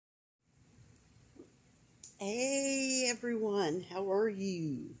Hey everyone, how are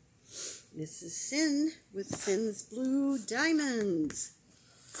you? This is Sin with Sin's Blue Diamonds.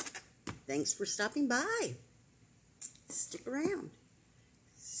 Thanks for stopping by. Stick around.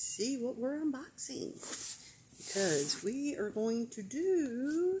 See what we're unboxing. Because we are going to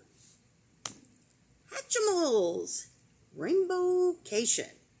do Hatchimals Rainbow cation.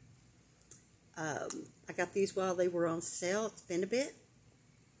 I got these while they were on sale. It's been a bit.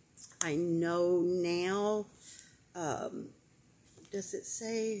 I know now, does it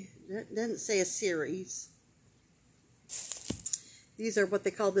say, it doesn't say a series. These are what they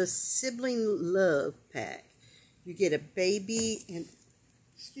call the sibling love pack. You get a baby and,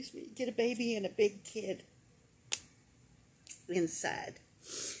 a big kid inside.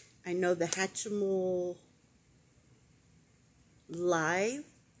 I know the Hatchimal Live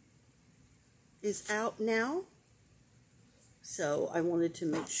is out now. So I wanted to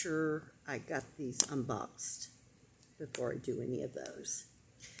make sure I got these unboxed before I do any of those.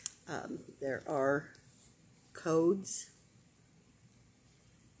 There are codes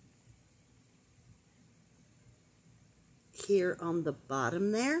here on the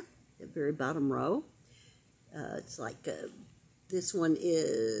bottom there, the very bottom row. It's like, this one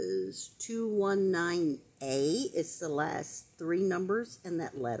is 219A. It's the last three numbers in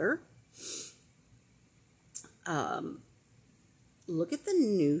that letter. Look at the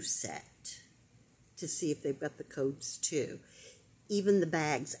new set to see if they've got the codes too. Even the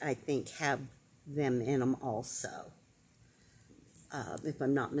bags, I think, have them in them also, if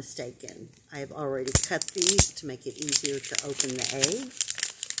I'm not mistaken. I have already cut these to make it easier to open the egg.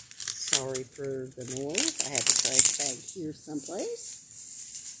 Sorry for the noise. I have a trash bag here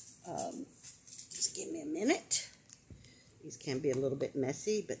someplace. Just give me a minute. These can be a little bit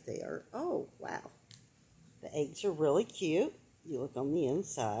messy, but they are, oh, wow. The eggs are really cute. You look on the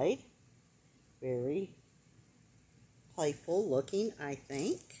inside, very playful looking, I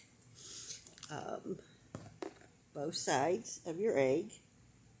think. Both sides of your egg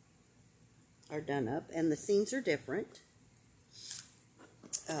are done up, and the seams are different.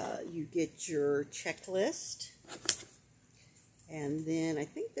 You get your checklist, and then I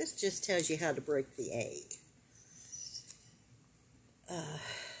think this just tells you how to break the egg.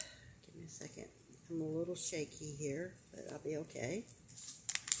 Give me a second. I'm a little shaky here, but I'll be okay.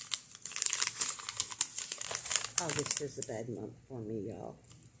 Oh, this is a bad month for me, y'all.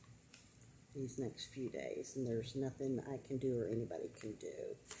 These next few days, and there's nothing I can do or anybody can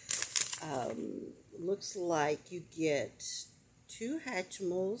do. Looks like you get 2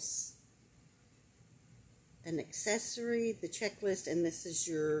 Hatchimals, an accessory, the checklist, and this is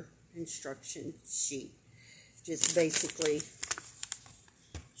your instruction sheet. Just basically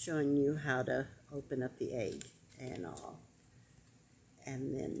showing you how to open up the egg and all,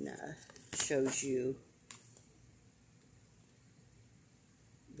 and then shows you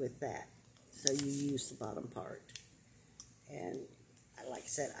with that. So you use the bottom part, and like I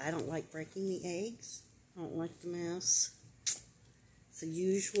said, I don't like breaking the eggs. I don't like the mess. So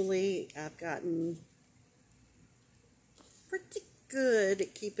usually I've gotten pretty good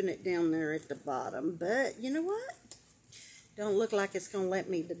at keeping it down there at the bottom, but you know what? Don't look like it's gonna let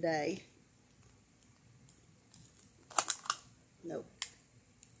me today. Nope.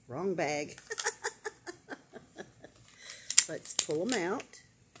 Wrong bag. Let's pull them out.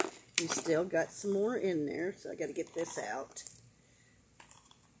 We still got some more in there, so I got to get this out.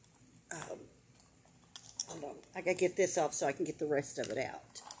 Hold on. I got to get this off so I can get the rest of it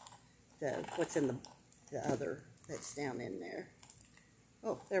out. What's in the other that's down in there.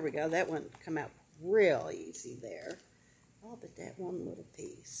 Oh, there we go. That one come out real easy there. Oh, but that one little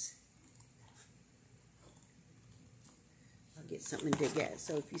piece. I'll get something to dig at.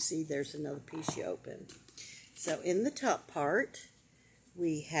 So if you see, there's another piece you open. So in the top part,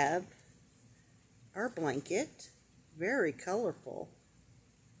 we have our blanket. Very colorful.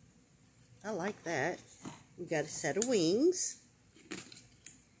 I like that. We got a set of wings.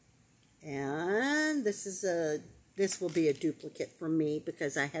 And this will be a duplicate for me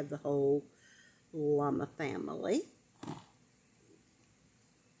because I have the whole llama family.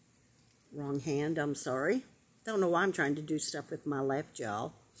 Wrong hand, I'm sorry. Don't know why I'm trying to do stuff with my left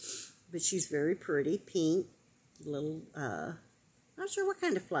jaw. But she's very pretty, pink, little, not sure what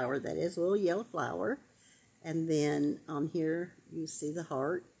kind of flower that is, a little yellow flower. And then on here, you see the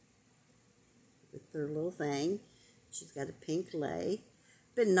heart with their little thing. She's got a pink lei.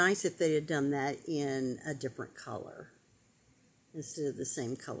 Been nice if they had done that in a different color instead of the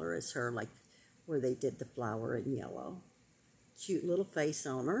same color as her, like where they did the flower in yellow. Cute little face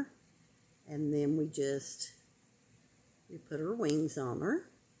on her. And then we put her wings on her.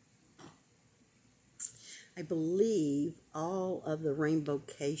 I believe all of the rainbow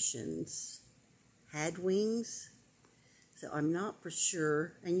cations had wings. So I'm not for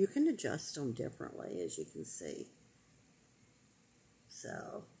sure. And you can adjust them differently, as you can see.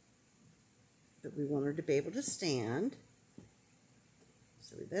 So, but we want her to be able to stand.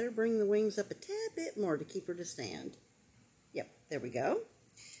 So we better bring the wings up a tad bit more to keep her to stand. Yep, there we go.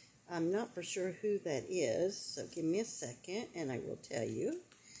 I'm not for sure who that is, so give me a second and I will tell you.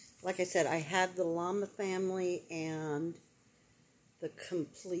 Like I said, I have the llama family and the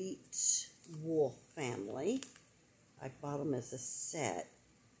complete wolf family. I bought them as a set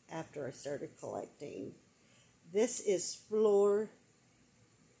after I started collecting. This is Fleur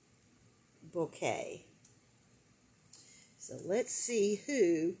Bouquet. So let's see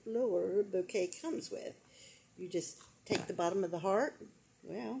who Fleur Bouquet comes with. You just take the bottom of the heart.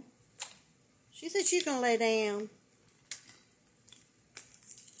 Well, she said she's going to lay down.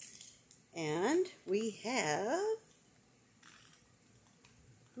 And we have,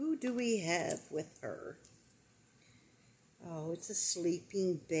 who do we have with her? Oh, it's a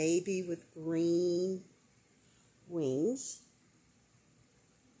sleeping baby with green wings.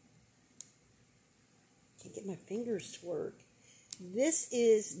 Can't get my fingers to work. This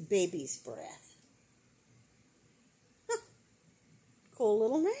is Baby's Breath. Huh. Cool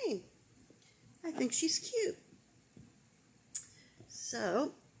little name. I think she's cute.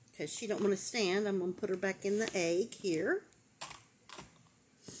 So, because she don't want to stand, I'm going to put her back in the egg here.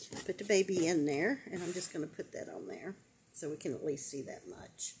 Put the baby in there, and I'm just going to put that on there so we can at least see that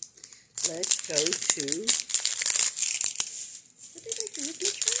much. Let's go to, what did I do with my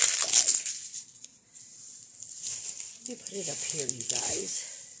trash bag? Let me put it up here, you guys,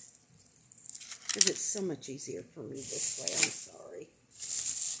 because it's so much easier for me this way. I'm sorry.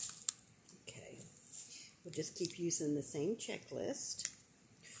 Okay, we'll just keep using the same checklist.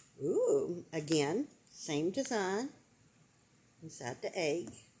 Ooh, again, same design inside the egg.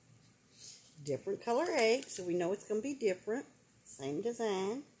 Different color egg, so we know it's going to be different. Same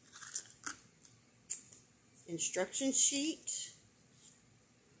design. Instruction sheet.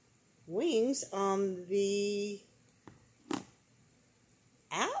 Wings on the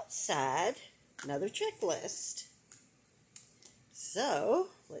outside. Another checklist. So,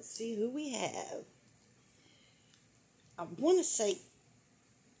 let's see who we have. I want to say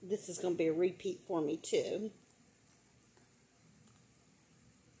this is going to be a repeat for me too.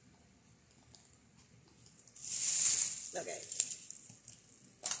 Okay.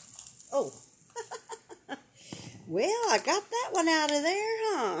 Oh. Well, I got that one out of there,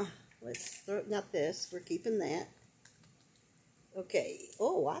 huh? Let's throw, not this. We're keeping that. Okay.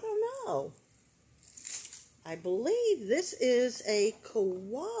 Oh, I don't know. I believe this is a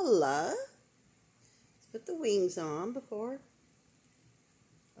koala. Let's put the wings on before.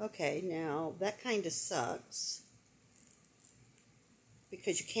 Okay, now that kind of sucks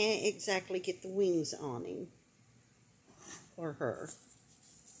because you can't exactly get the wings on him or her.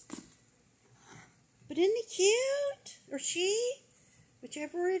 But isn't he cute? Or she?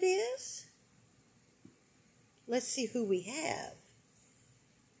 Whichever it is. Let's see who we have.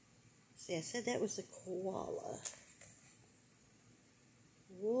 See, I said that was a koala.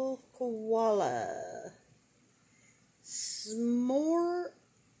 Wolf koala. S'more.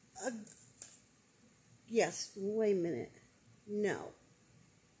 Yes, wait a minute. No.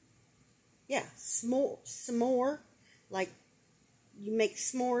 Yeah, s'more. Like you make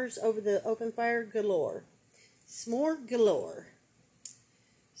s'mores over the open fire galore. S'more galore.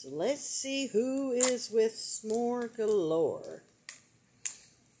 So let's see who is with s'more galore.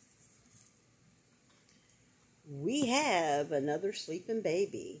 We have another sleeping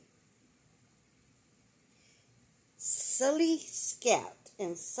baby. Sully Scout.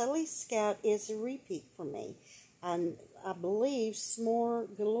 And Sully Scout is a repeat for me. And I believe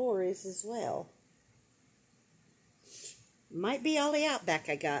S'more Galore is as well. Might be all the Outback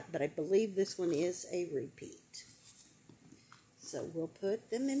I got, but I believe this one is a repeat. So we'll put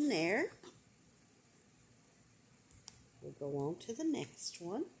them in there. We'll go on to the next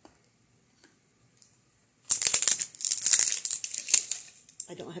one.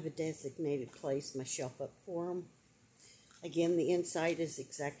 I don't have a designated place, my shelf up for them. Again, the inside is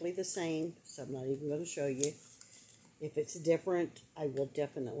exactly the same, so I'm not even going to show you. If it's different, I will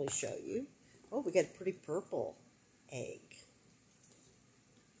definitely show you. Oh, we got a pretty purple egg.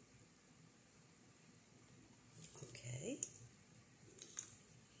 Okay.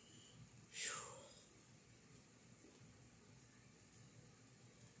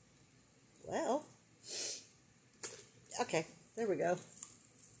 Well, okay, there we go.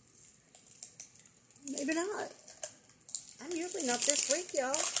 Maybe not. I'm usually not this weak,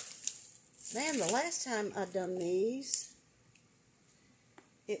 y'all. Man, the last time I done these,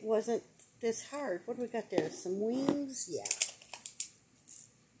 it wasn't this hard. What do we got there? Some wings? Yeah.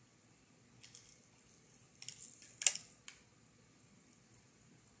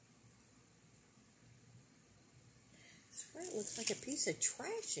 I swear it looks like a piece of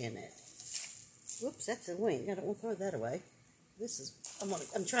trash in it. Whoops, that's a wing. I don't want to throw that away. This is,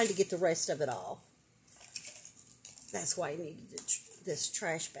 I'm trying to get the rest of it off. That's why I needed this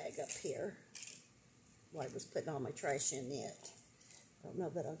trash bag up here. While I was putting all my trash in it. I don't know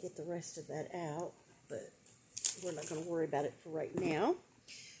that I'll get the rest of that out, but we're not going to worry about it for right now.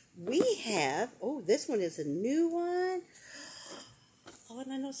 We have, oh, this one is a new one. Oh,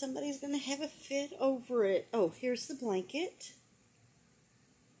 and I know somebody's going to have a fit over it. Oh, here's the blanket.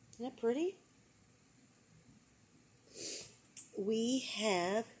 Isn't that pretty? We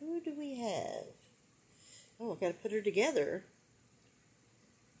have, who do we have? Oh, I've got to put her together.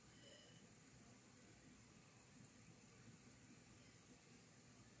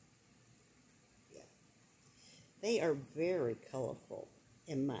 Yeah. They are very colorful,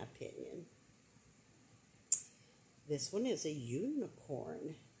 in my opinion. This one is a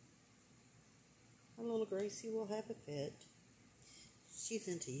unicorn. Our little Gracie will have a fit. She's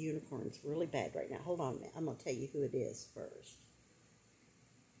into unicorns really bad right now. Hold on a minute. I'm going to tell you who it is first.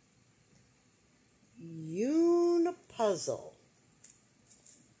 Unipuzzle.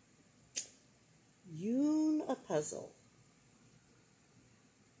 Unipuzzle.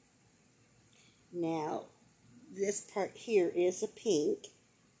 Now, this part here is a pink.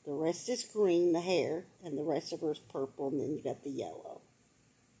 The rest is green, the hair, and the rest of her is purple, and then you got the yellow.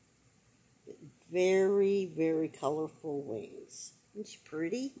 Very, very colorful wings. Isn't she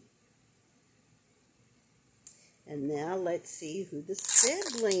pretty? And now let's see who the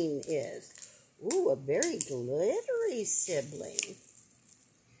sibling is. Ooh, a very glittery sibling.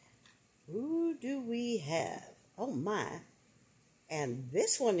 Who do we have? Oh my. And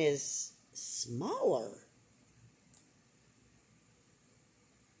this one is smaller.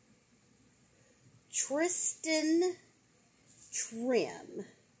 Tristan Trim.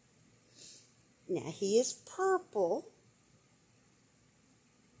 Now he is purple.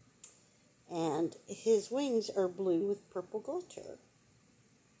 And his wings are blue with purple glitter.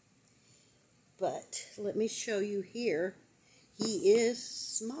 But let me show you here. He is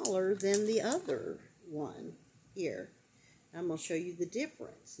smaller than the other one here. I'm going to show you the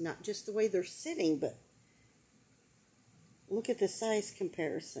difference. Not just the way they're sitting, but look at the size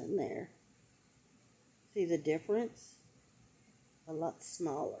comparison there. See the difference? A lot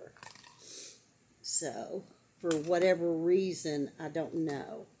smaller. So, for whatever reason, I don't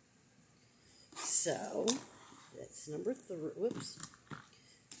know. So, that's number 3. Whoops.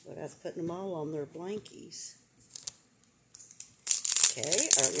 But I was putting them all on their blankies. Okay,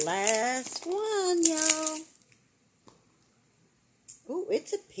 our last one, y'all. Oh,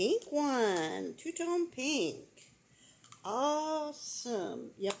 it's a pink one. Two-tone pink.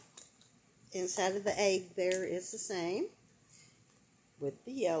 Awesome. Yep. Inside of the egg there is the same with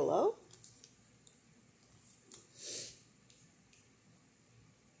the yellow.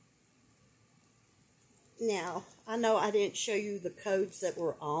 Now, I know I didn't show you the codes that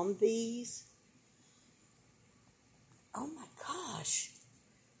were on these. Oh my gosh.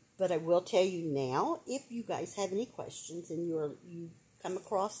 But I will tell you now, if you guys have any questions and you come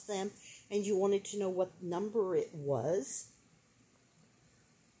across them and you wanted to know what number it was,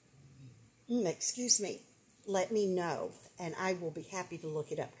 excuse me, let me know and I will be happy to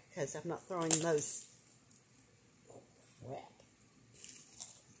look it up because I'm not throwing those. Oh crap.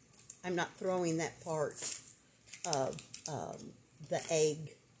 I'm not throwing that part of the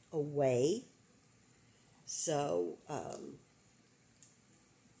egg away. So,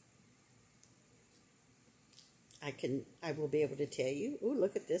 I will be able to tell you. Ooh,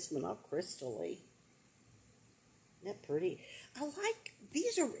 look at this one, all crystally. Isn't that pretty? I like,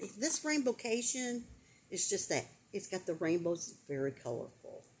 this rainbow cation is just that. It's got the rainbows, very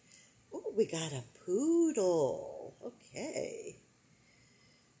colorful. Ooh, we got a poodle. Okay.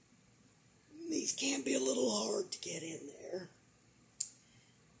 These can be a little hard to get in there.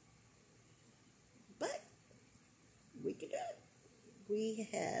 But we could do it. We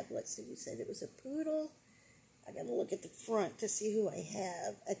have, let's see, we said it was a poodle. I gotta look at the front to see who I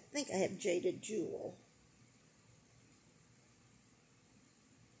have. I think I have Jaded Jewel.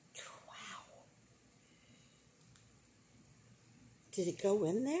 Wow. Did it go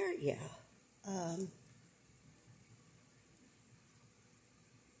in there? Yeah.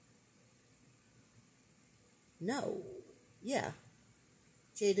 No. Yeah.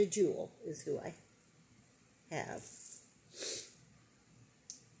 Jaded Jewel is who I have.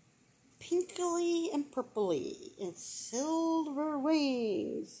 pinkly and purpley and silver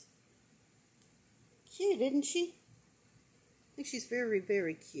wings. Cute, isn't she? I think she's very,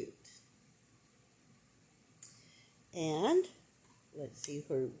 very cute. And let's see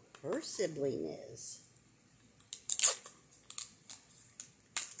who her sibling is.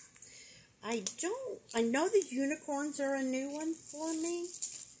 I know the unicorns are a new one for me.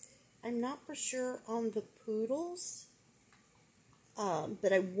 I'm not for sure on the poodles.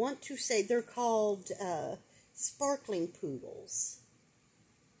 But I want to say they're called sparkling poodles.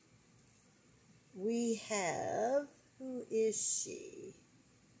 We have, who is she?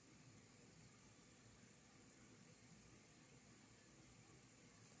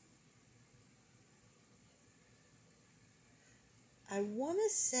 I want to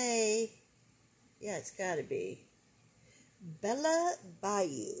say, yeah, it's got to be Bella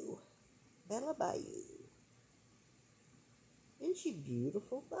Bayou. Bella Bayou. Isn't she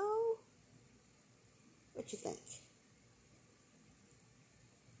beautiful, though? What you think?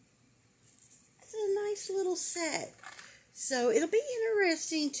 It's a nice little set. So it'll be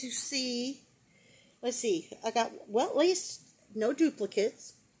interesting to see. Let's see. I got, well, at least no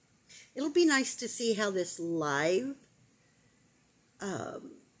duplicates. It'll be nice to see how this live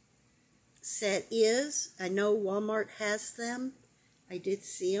set is. I know Walmart has them. I did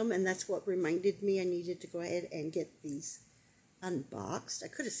see them, and that's what reminded me I needed to go ahead and get these unboxed. I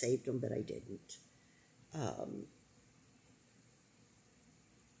could have saved them, but I didn't.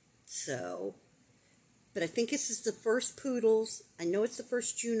 But I think this is the first poodles. I know it's the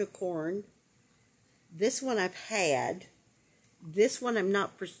first unicorn. This one I've had. This one I'm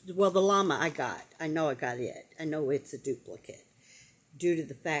not, well, the llama I got. I know I got it. I know it's a duplicate due to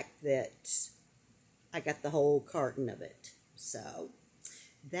the fact that I got the whole carton of it. So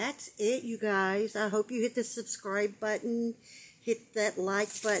that's it, you guys. I hope you hit the subscribe button, hit that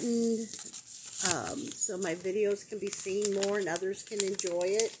like button, so my videos can be seen more and others can enjoy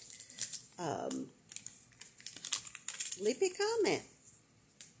it. Leave me a comment.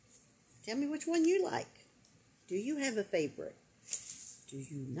 Tell me which one you like. Do you have a favorite? Do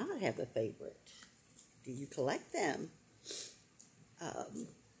you not have a favorite? Do you collect them? I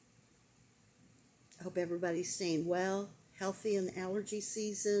hope everybody's staying well, healthy in the allergy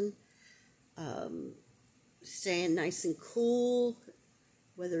season, staying nice and cool.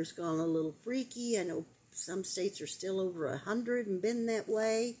 Weather's gone a little freaky. I know some states are still over 100 and been that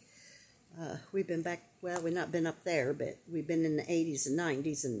way. We've been back, well, we've not been up there, but we've been in the 80s and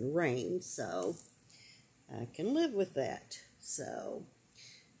 90s in the rain, so I can live with that. So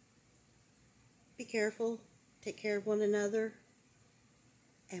be careful, take care of one another,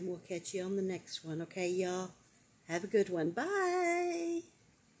 and we'll catch you on the next one, okay, y'all? Have a good one. Bye!